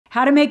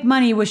How to make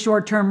money with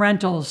short-term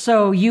rentals.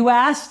 So you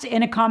asked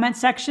in a comment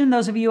section,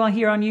 those of you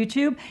here on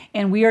YouTube,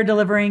 and we are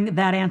delivering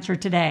that answer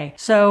today.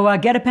 So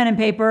get a pen and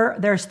paper.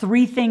 There's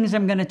 3 things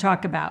I'm going to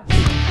talk about.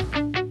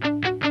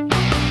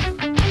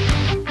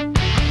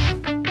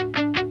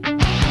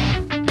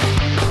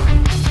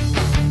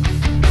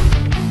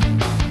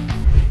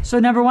 So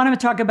number 1, I'm going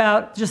to talk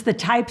about just the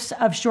types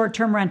of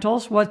short-term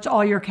rentals. What's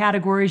all your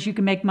categories you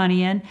can make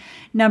money in?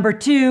 Number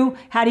 2,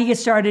 how do you get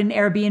started in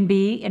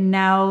Airbnb? And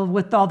now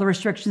with all the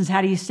restrictions,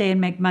 how do you stay and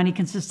make money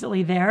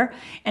consistently there?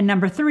 And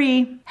number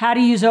 3, how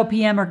to use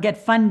OPM or get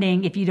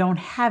funding if you don't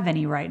have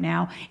any right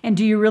now. And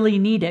do you really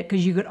need it?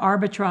 Because you could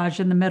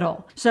arbitrage in the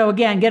middle. So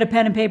again, get a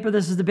pen and paper.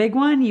 This is the big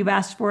one. You've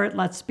asked for it.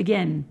 Let's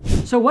begin.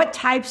 So what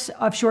types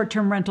of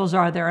short-term rentals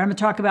are there? I'm going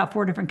to talk about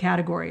 4 different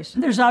categories.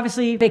 There's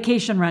obviously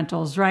vacation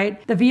rentals,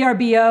 right? The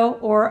VRBO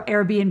or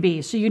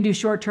Airbnb. So you can do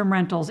short-term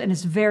rentals and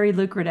it's very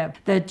lucrative.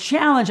 The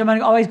challenge, I'm going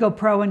to always go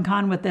pro and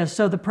con with this.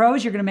 So the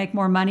pros, you're going to make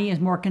more money, is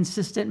more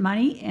consistent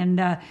money,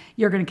 and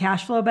you're going to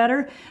cash flow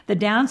better. The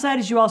downside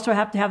is you also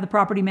have to have the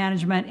property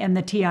management and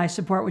the TI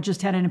support, which is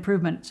tenant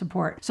improvement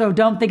support. So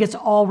don't think it's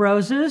all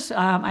roses.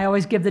 I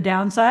always give the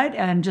downside,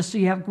 and just so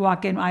you have to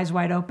walk in eyes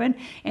wide open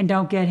and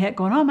don't get hit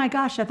going, oh my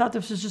gosh, I thought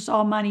this was just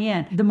all money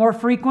in. The more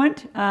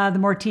frequent, the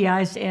more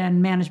TIs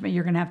and management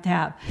you're going to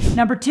have.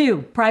 Number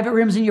 2, private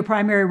rooms in your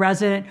primary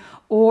resident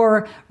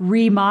or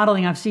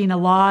remodeling. I've seen a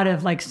lot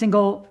of like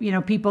single,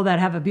 people that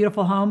have a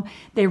beautiful home.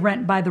 They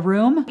rent by the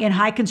room in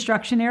high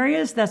construction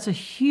areas. That's a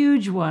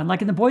huge one.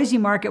 Like in the Boise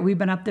market, we've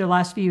been up there the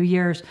last few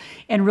years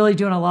and really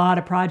doing a lot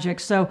of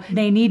projects. So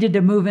they needed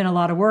to move in a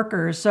lot of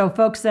workers. So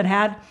folks that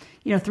had,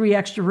 3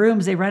 extra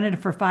rooms, they rented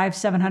it for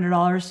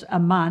 $500-$700 a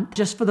month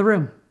just for the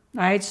room.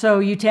 Right, so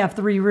you have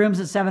 3 rooms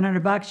at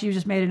 $700. You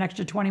just made an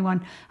extra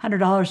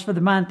 $2,100 for the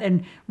month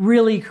and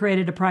really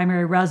created a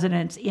primary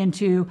residence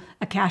into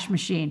a cash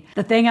machine.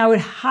 The thing I would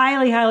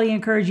highly, highly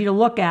encourage you to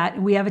look at,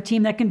 and we have a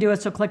team that can do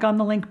it, so click on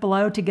the link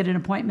below to get an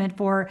appointment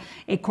for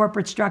a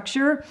corporate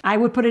structure. I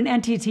would put an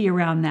entity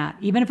around that.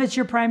 Even if it's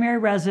your primary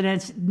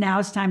residence, now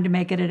it's time to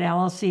make it an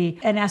LLC.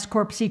 An S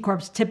Corp, C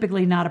Corp is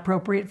typically not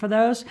appropriate for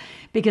those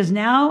because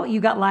now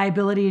you got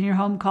liability in your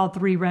home called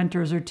 3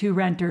 renters or 2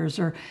 renters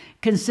or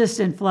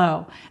consistent flow.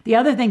 The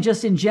other thing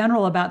just in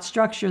general about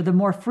structure, the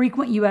more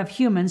frequent you have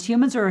humans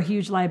are a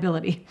huge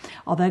liability.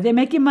 Although they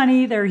make you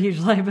money, they're a huge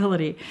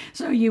liability.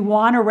 So you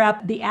want to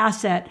wrap the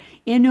asset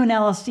into an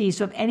LLC.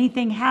 So if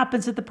anything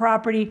happens at the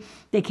property,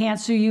 they can't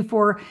sue you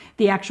for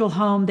the actual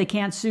home. They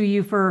can't sue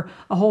you for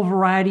a whole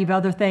variety of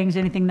other things,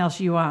 anything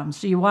else you own.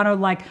 So you want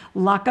to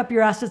lock up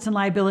your assets and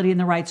liability in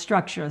the right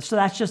structure. So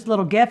that's just a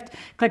little gift.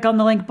 Click on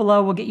the link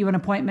below. We'll get you an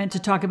appointment to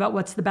talk about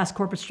what's the best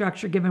corporate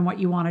structure given what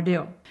you want to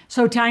do.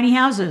 So tiny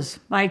houses,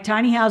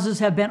 tiny houses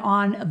have been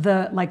on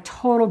the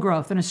total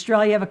growth. In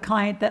Australia, you have a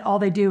client that all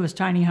they do is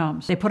tiny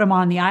homes. They put them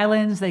on the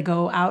islands. They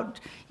go out,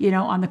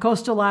 on the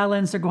coastal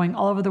islands. They're going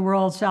all over the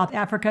world, South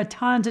Africa,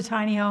 tons of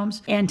tiny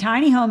homes. And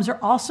tiny homes are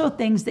also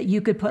things that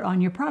you could put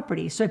on your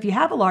property. So if you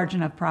have a large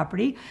enough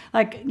property,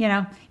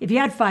 if you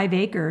had 5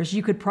 acres,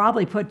 you could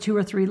probably put 2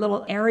 or 3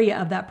 little area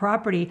of that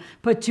property,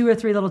 put 2 or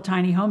 3 little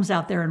tiny homes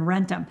out there and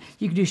rent them.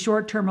 You could do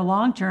short-term or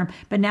long-term,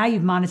 but now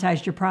you've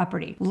monetized your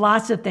property.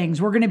 Lots of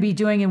things. We're going to be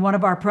doing in one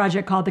of our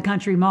projects called the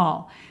Country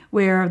Mall,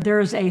 where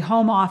there's a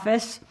home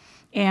office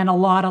and a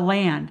lot of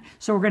land.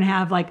 So we're going to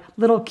have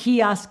little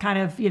kiosk kind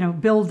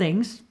of,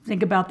 buildings.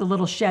 Think about the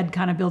little shed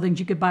kind of buildings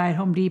you could buy at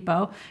Home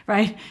Depot,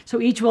 right?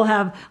 So each will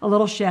have a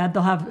little shed.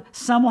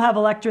 Some will have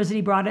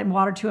electricity brought in,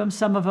 water to them.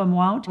 Some of them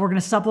won't. We're going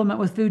to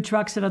supplement with food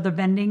trucks and other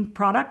vending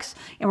products.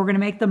 And we're going to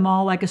make the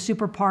mall like a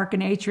super park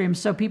and atrium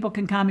so people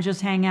can come and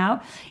just hang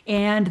out.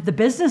 And the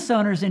business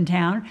owners in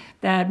town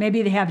that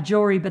maybe they have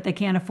jewelry, but they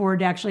can't afford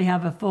to actually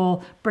have a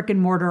full brick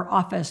and mortar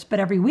office. But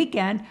every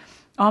weekend,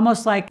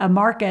 almost like a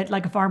market,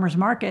 like a farmer's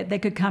market, they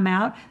could come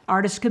out.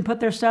 Artists can put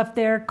their stuff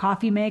there,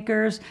 coffee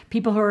makers,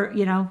 people who are,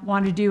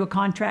 want to do a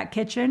contract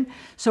kitchen.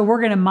 So we're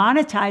going to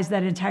monetize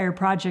that entire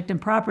project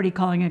and property,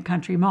 calling it a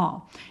country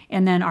mall.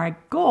 And then our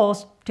goal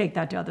is take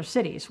that to other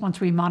cities once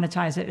we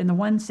monetize it in the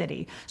one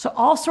city. So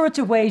all sorts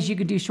of ways you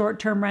could do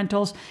short-term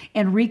rentals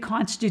and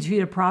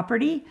reconstitute a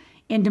property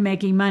into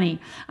making money.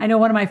 I know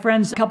one of my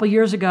friends a couple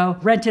years ago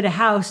rented a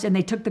house and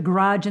they took the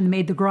garage and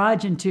made the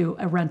garage into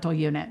a rental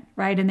unit,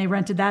 right? And they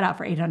rented that out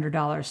for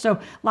 $800. So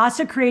lots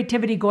of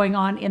creativity going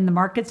on in the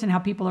markets and how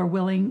people are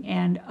willing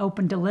and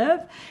open to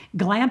live.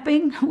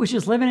 Glamping, which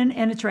is living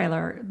in a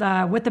trailer.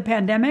 With the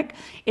pandemic,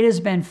 it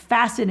has been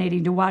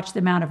fascinating to watch the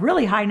amount of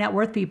really high net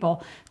worth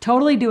people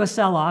totally do a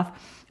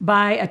sell-off,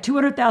 buy a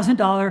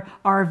 $200,000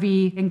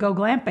 RV and go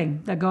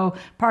glamping. They go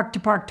park to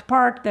park to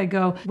park. They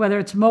go, whether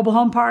it's mobile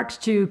home parks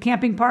to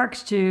camping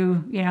parks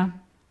to,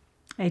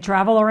 they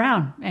travel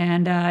around,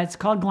 and it's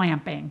called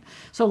glamping.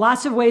 So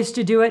lots of ways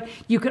to do it.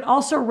 You could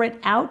also rent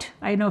out.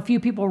 I know a few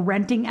people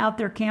renting out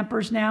their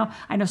campers now.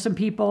 I know some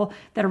people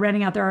that are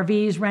renting out their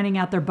RVs, renting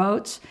out their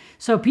boats.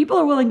 So people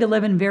are willing to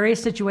live in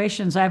various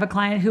situations. I have a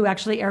client who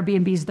actually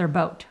Airbnbs their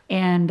boat.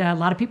 And a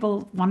lot of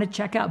people want to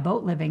check out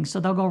boat living, so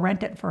they'll go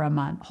rent it for a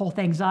month. Whole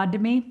thing's odd to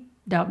me.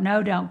 Don't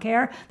know, don't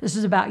care. This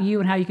is about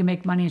you and how you can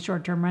make money in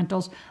short-term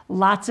rentals.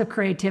 Lots of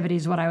creativity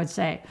is what I would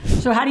say.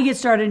 So how do you get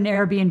started in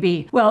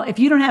Airbnb? Well, if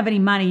you don't have any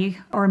money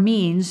or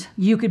means,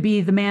 you could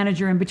be the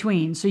manager in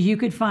between. So you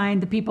could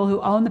find the people who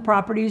own the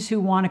properties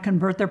who want to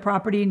convert their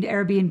property into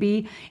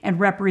Airbnb and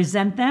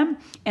represent them.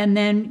 And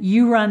then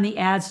you run the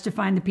ads to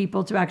find the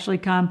people to actually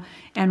come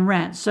and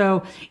rent.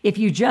 So if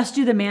you just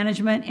do the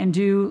management and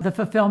do the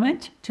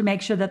fulfillment to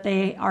make sure that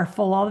they are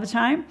full all the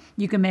time,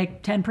 you can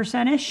make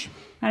 10%-ish.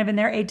 Kind of in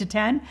there, 8 to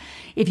 10.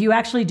 If you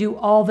actually do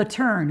all the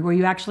turn, where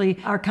you actually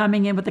are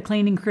coming in with the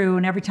cleaning crew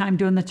and every time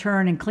doing the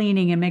turn and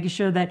cleaning and making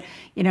sure that,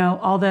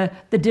 all the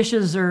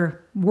dishes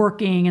are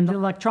working and the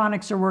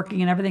electronics are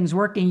working and everything's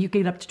working, you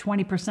get up to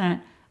 20%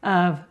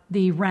 of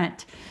the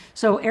rent.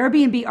 So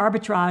Airbnb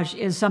arbitrage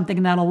is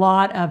something that a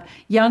lot of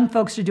young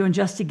folks are doing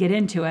just to get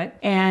into it.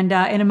 And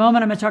in a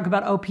moment, I'm going to talk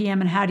about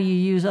OPM and how do you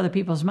use other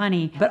people's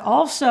money. But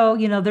also,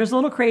 there's a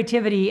little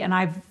creativity, and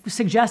I've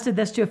suggested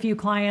this to a few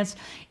clients,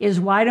 is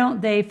why don't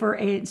they,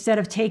 instead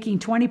of taking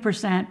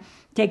 20%,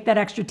 take that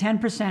extra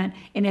 10%,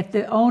 and if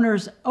the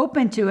owner's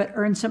open to it,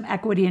 earn some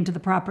equity into the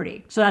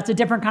property. So that's a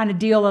different kind of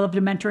deal. I love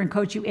to mentor and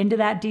coach you into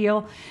that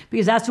deal,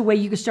 because that's the way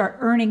you can start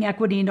earning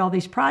equity into all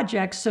these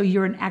projects, so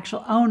you're an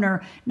actual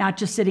owner, not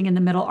just sitting in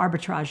the middle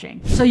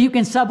arbitraging. So you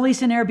can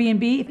sublease an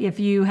Airbnb if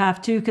you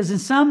have to, because in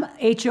some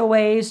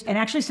HOAs, and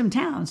actually some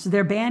towns,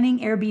 they're banning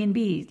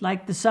Airbnb.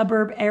 Like the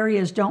suburb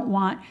areas don't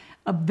want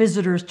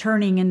visitors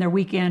turning in their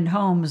weekend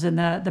homes, and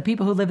the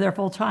people who live there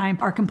full time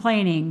are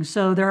complaining.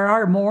 So there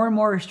are more and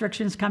more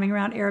restrictions coming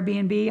around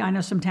Airbnb. I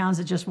know some towns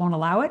that just won't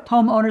allow it.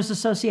 Homeowners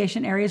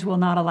association areas will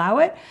not allow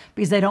it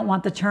because they don't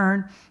want the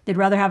turn. They'd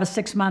rather have a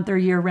 6-month or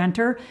year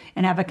renter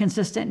and have a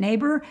consistent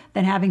neighbor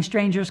than having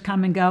strangers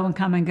come and go and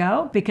come and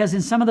go. Because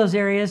in some of those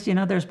areas,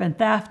 there's been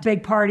theft,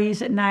 big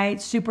parties at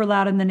night, super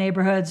loud in the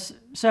neighborhoods.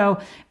 So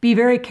be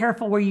very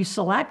careful where you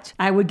select.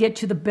 I would get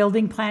to the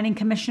building planning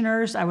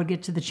commissioners. I would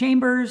get to the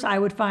chambers. I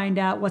would find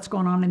out what's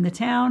going on in the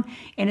town.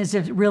 And is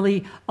it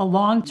really a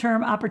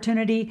long-term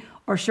opportunity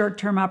or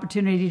short-term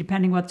opportunity,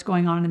 depending what's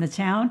going on in the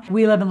town?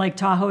 We live in Lake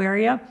Tahoe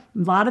area. A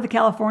lot of the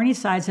California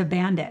sides have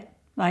banned it.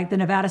 Like the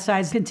Nevada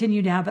sides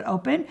continue to have it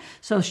open.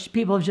 So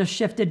people have just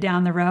shifted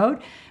down the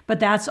road. But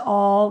that's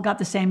all got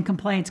the same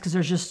complaints because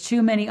there's just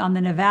too many on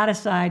the Nevada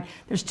side.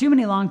 There's too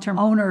many long-term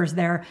owners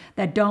there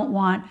that don't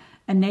want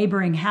a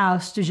neighboring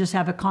house to just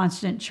have a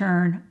constant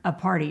churn of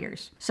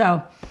partiers.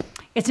 So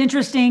it's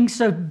interesting.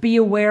 So be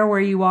aware where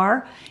you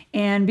are.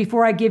 And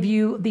before I give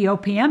you the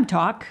OPM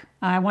talk,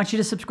 I want you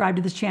to subscribe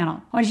to this channel.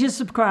 I want you to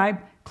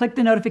subscribe, click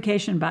the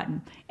notification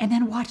button, and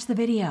then watch the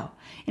video.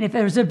 And if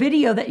there's a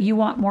video that you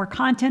want more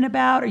content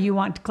about or you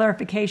want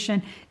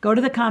clarification, go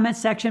to the comment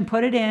section,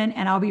 put it in,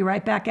 and I'll be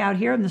right back out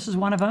here. And this is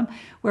one of them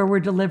where we're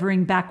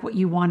delivering back what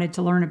you wanted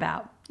to learn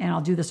about. And I'll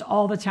do this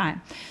all the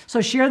time. So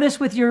share this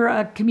with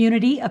your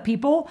community of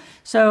people.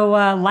 So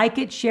like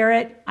it, share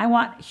it. I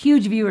want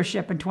huge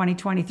viewership in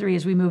 2023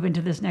 as we move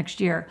into this next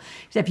year.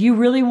 So if you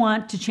really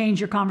want to change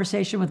your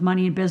conversation with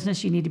money and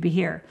business, you need to be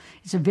here.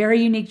 It's a very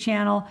unique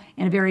channel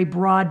and a very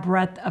broad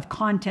breadth of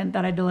content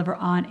that I deliver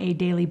on a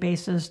daily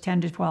basis,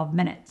 10 to 12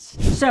 minutes.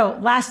 So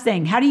last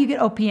thing, how do you get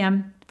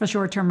OPM for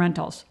short-term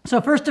rentals? So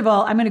first of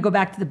all, I'm going to go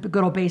back to the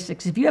good old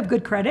basics. If you have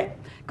good credit,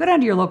 go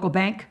down to your local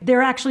bank.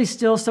 They're actually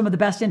still some of the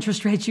best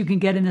interest rates you can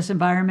get in this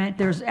environment.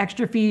 There's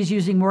extra fees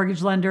using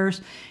mortgage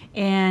lenders.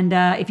 And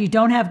if you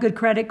don't have good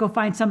credit, go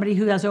find somebody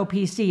who has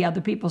OPC,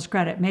 other people's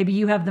credit. Maybe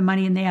you have the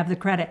money and they have the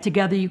credit.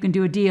 Together you can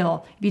do a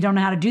deal. If you don't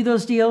know how to do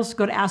those deals,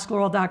 go to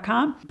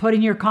AskLoral.com, put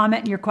in your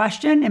comment and your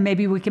question, and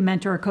maybe we can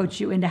mentor or coach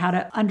you into how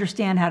to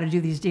understand how to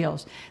do these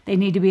deals. They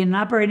need to be in an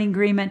operating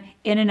agreement,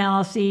 in an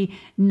LLC,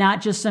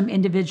 not just some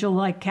individual,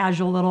 like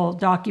casual little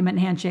document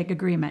handshake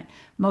agreement.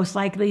 Most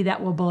likely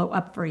that will blow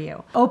up for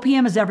you.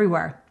 OPM is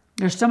everywhere.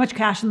 There's so much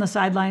cash on the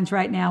sidelines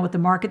right now with the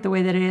market the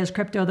way that it is,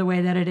 crypto the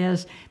way that it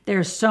is.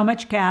 There's so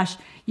much cash.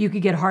 You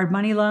could get hard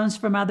money loans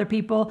from other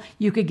people.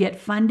 You could get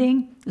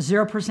funding,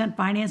 0%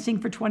 financing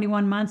for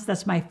 21 months.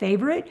 That's my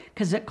favorite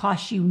because it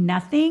costs you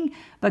nothing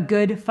but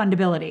good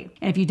fundability.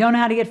 And if you don't know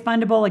how to get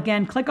fundable,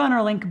 again, click on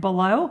our link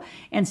below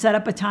and set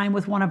up a time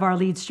with one of our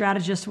lead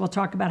strategists. We'll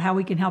talk about how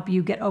we can help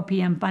you get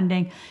OPM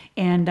funding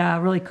and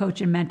really coach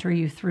and mentor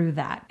you through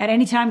that. At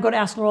any time, go to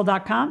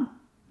AskLoral.com,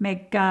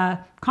 make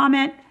a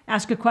comment,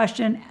 ask a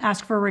question,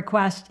 ask for a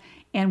request,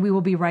 and we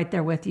will be right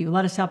there with you.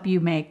 Let us help you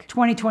make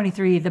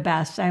 2023 the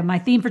best. My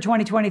theme for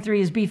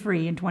 2023 is be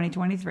free in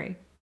 2023.